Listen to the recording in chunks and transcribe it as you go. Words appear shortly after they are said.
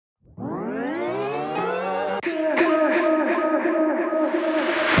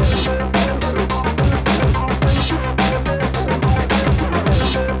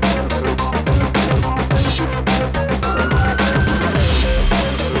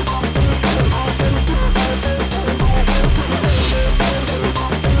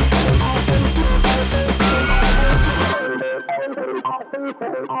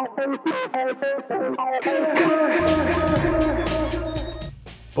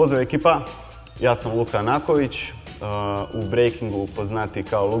Pozdrav ekipa, ja sam Luka Naković, u breakingu poznati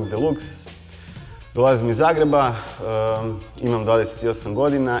kao Lux De Lux. Dolazim iz Zagreba, imam 28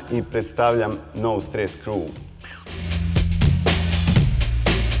 godina i predstavljam No Stress Crew.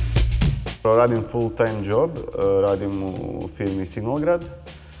 Radim full-time job, radim u firmi Signalgrad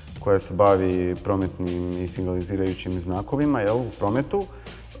koja se bavi prometnim i signalizirajućim znakovima u prometu.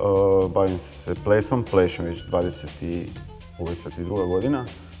 Bavim se plesom, plešem već 22.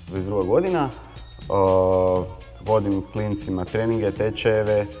 godina. Vodim klincima treninge,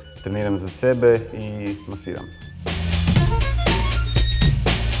 tečajeve, treniram za sebe i masiram.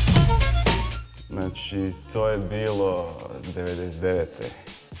 Znači, to je bilo 99.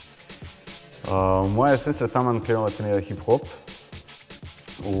 Moja sestra taman krenula trenirati hip-hop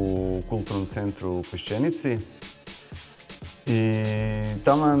u kulturnom centru u Peščenici. I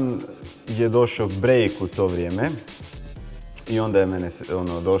taman je došao break u to vrijeme. I onda je mene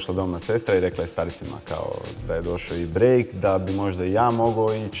došla doma sestra i rekla je staricima kao da je došao i break, da bi možda i ja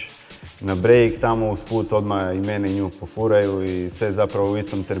mogao ići na break. Tamo usput odmah i mene i nju pofuraju i sve zapravo u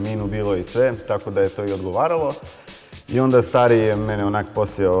istom terminu bilo i sve, tako da je to i odgovaralo. I onda stari je mene onak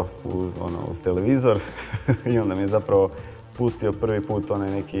posjeo uz televizor i onda mi je zapravo pustio prvi put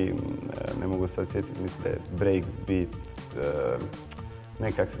onaj neki, ne mogu sad sjetiti, mislim da je break beat,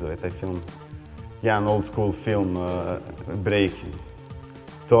 ne kak se zove taj film, jedan old school film, break.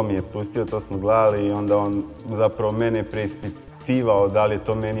 To mi je pustio, to smo gledali i onda on zapravo mene preispitivao da li je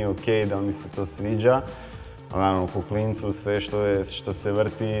to meni ok, da li mi se to sviđa. Naravno, ko klincu sve što se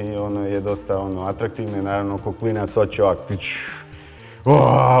vrti je dosta atraktivno i naravno ko klinac hoće ovak,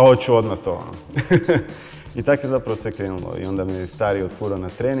 hoću odmah to. I tako je zapravo sve krenulo i onda me je stari odfurao na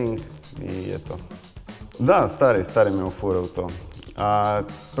trening i eto. Da, stari me ofurao u to. A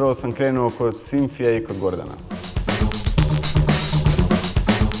prvo sam krenuo kod Simfija i kod Gordana.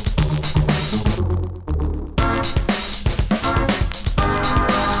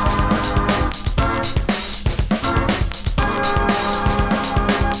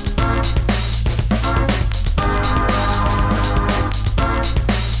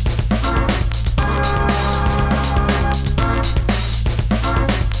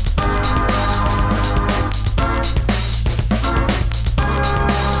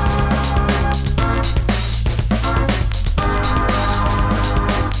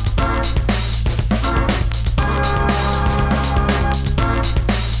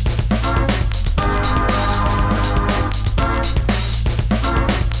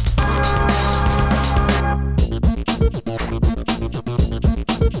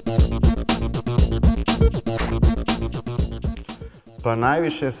 Pa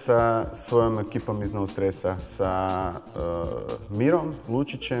najviše sa svojom ekipom iz No Stressa, sa Mirom,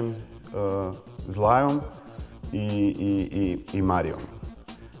 Lučićem, Zlajom i Marijom.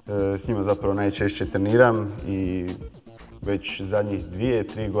 S njima zapravo najčešće treniram i već zadnjih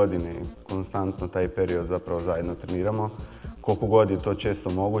 2-3 godine konstantno taj period zapravo zajedno treniramo. Koliko god je to često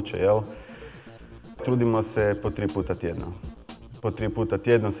moguće, jel? Trudimo se po 3 puta tjedno. Po 3 puta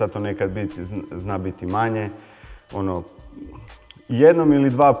tjedno, sad to nekad zna biti manje. Jednom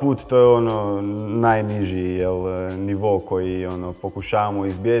ili 2 puta to je najniži nivo koji pokušavamo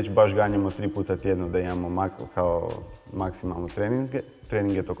izbjeći, baš ganjamo 3 puta tjedno da imamo kao maksimalno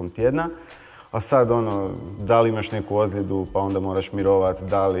treninge tokom tjedna. A sad da li imaš neku ozljedu pa onda moraš mirovat,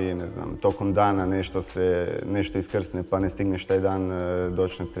 da li tokom dana nešto iskrsne pa ne stigneš taj dan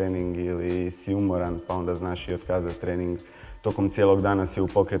doći na trening ili si umoran pa onda znaš i otkazati trening. Tokom cijelog dana si u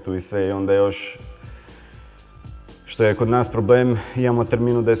pokretu i sve i onda još što je kod nas problem, imamo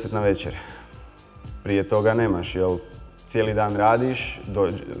termin u 10 na večer. Prije toga nemaš, jel? Cijeli dan radiš,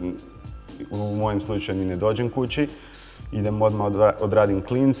 u mojem slučaju ni ne dođem kući, idem odmah odradim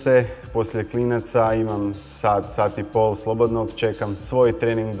klince, poslije klinaca imam sat i pol slobodnog, čekam svoj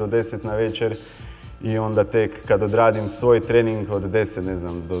trening do 10 na večer i onda tek kad odradim svoj trening od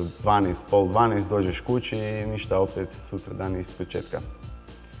 10, do 12, pol 12 dođeš kući i ništa, opet sutra dan iz početka.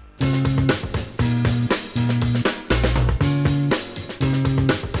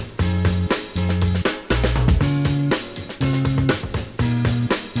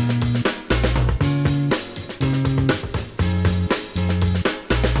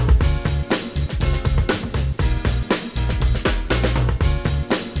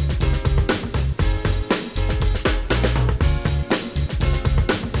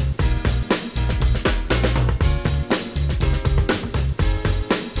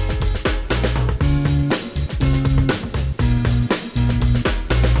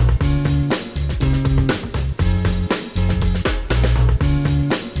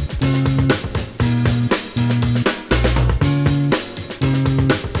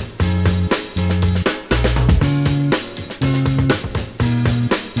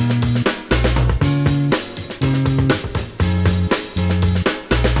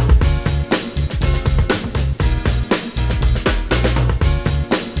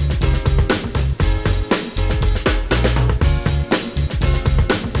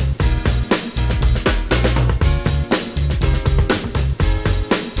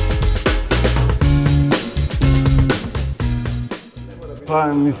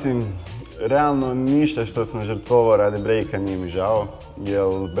 mislim, realno ništa što sam žrtvovao radi breaka nije mi žao, jer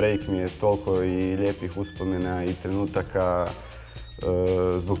break mi je toliko i lijepih uspomena i trenutaka,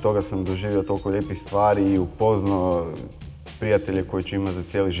 zbog toga sam doživio toliko lijepih stvari i upoznao prijatelje koji ću imati za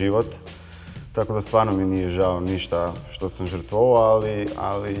cijeli život. Tako da stvarno mi nije žao ništa što sam žrtvovao,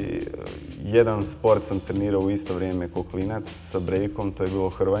 ali jedan sport sam trenirao u isto vrijeme kao klinac sa breakom, to je bilo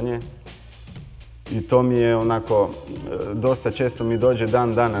hrvanje. I to mi je onako, dosta često mi dođe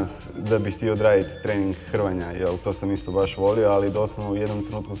dan danas da bih htio odraditi trening hrvanja, jer to sam isto baš volio, ali doslovno u jednom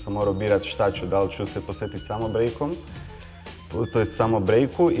trenutku sam morao birati šta ću, da li ću se posvetiti samo breakom, to je samo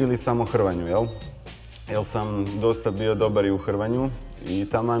breaku ili samo hrvanju, jel? Jer sam dosta bio dobar i u hrvanju i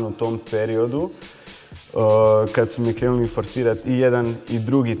taman u tom periodu kad su mi krenuli forsirati i jedan i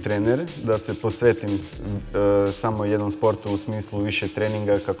drugi trener da se posvetim samo jednom sportu u smislu više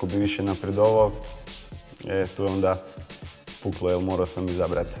treninga kako bi više napredovao, tu je onda puklo, jer morao sam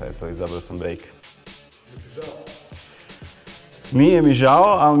izabrati, izabrao sam break. Nije mi žao,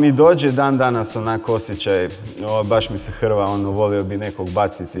 ali mi dođe dan danas onako osjećaj, baš mi se hrva, volio bi nekog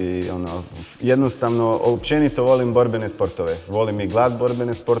baciti, jednostavno, općenito volim borbene sportove. Volim i glad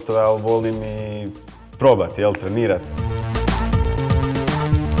borbene sportove, ali volim i probati, trenirati.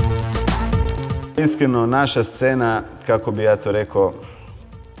 Iskreno, naša scena, kako bi ja to rekao,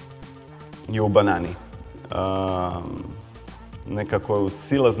 je u banani. Nekako je u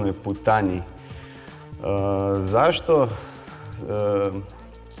silaznoj putanji. Zašto?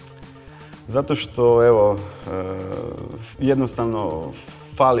 Zato što, evo, jednostavno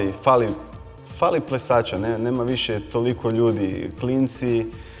fali plesača, nema više toliko ljudi. Klinci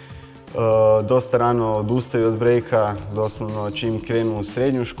dosta rano odustaju od breaka, doslovno čim krenu u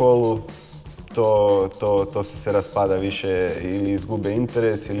srednju školu, to se raspada više ili izgube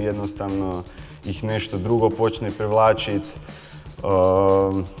interes ili jednostavno ih nešto drugo počne privlačiti.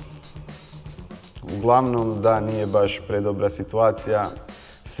 Uglavnom, da, nije baš predobra situacija.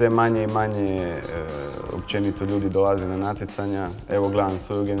 Sve manje i manje općenito ljudi dolaze na natjecanja. Evo, gledam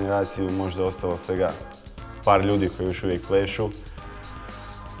svoju generaciju, možda ostalo svega par ljudi koji još uvijek plešu.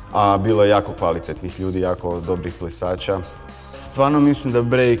 A bilo je jako kvalitetnih ljudi, jako dobrih plesača. Stvarno mislim da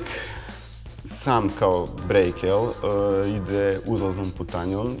break, sam kao break, ide uzlaznom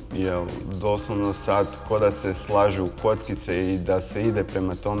putanjom, jer doslovno sad ko da se slažu kockice i da se ide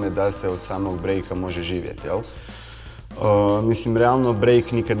prema tome da se od samog breaka može živjeti, jel? Mislim, realno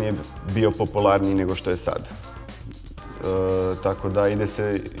break nikad nije bio popularniji nego što je sad. Tako da ide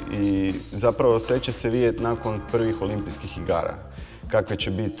se i zapravo sve će se vidjeti nakon prvih olimpijskih igara. Kakve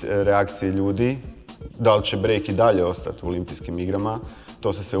će biti reakcije ljudi, da li će break i dalje ostati u olimpijskim igrama,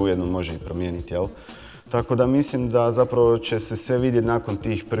 to se ujedno može i promijeniti, jel? Tako da mislim da zapravo će se sve vidjeti nakon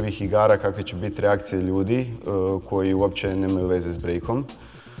tih prvih igara kakve će biti reakcije ljudi koji uopće nemaju veze s breakom.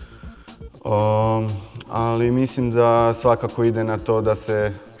 Ali mislim da svakako ide na to da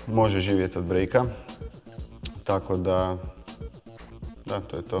se može živjeti od breaka. Tako da,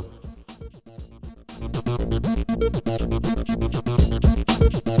 to je to.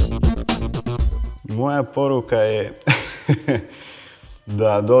 Moja poruka je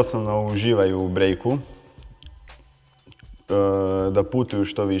da doslovno uživaju u breaku, da putuju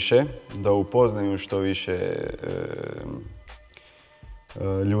što više, da upoznaju što više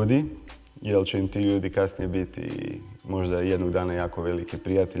ljudi, jer će im ti ljudi kasnije biti možda jednog dana jako veliki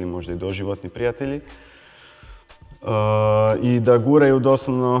prijatelji, možda i doživotni prijatelji. I da guraju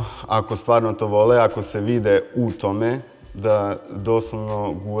doslovno, ako stvarno to vole, ako se vide u tome, da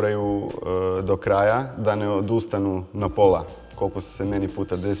doslovno guraju do kraja, da ne odustanu na pola. Koliko se meni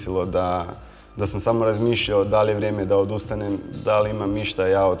puta desilo da sam samo razmišljao da li je vrijeme da odustanem, da li imam išta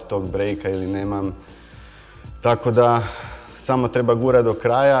ja od tog breaka ili nemam. Tako da samo treba gurati do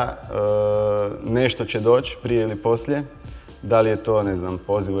kraja, nešto će doći prije ili poslije. Da li je to, ne znam,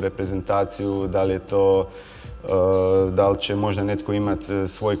 poziv u reprezentaciju, da li je to, da li će možda netko imati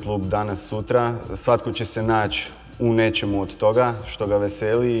svoj klub danas, sutra. Svatko će se naći u nečemu od toga što ga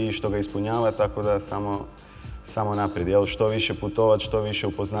veseli i što ga ispunjava, tako da samo naprijed, jel? Što više putovati, što više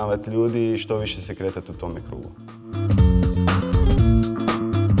upoznavati ljudi i što više se kretati u tome krugu.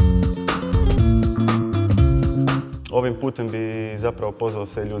 Ovim putem bi zapravo pozvao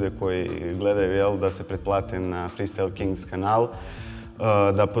sve ljude koji gledaju, jel, da se pretplate na Freestyle Kings kanal,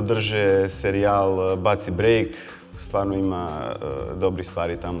 da podrže serijal Baci Break. Stvarno ima dobrih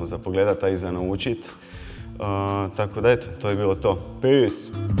stvari tamo za pogledati, a i za naučiti. Tako da eto, to je bilo to.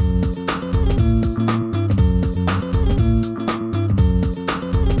 Peace!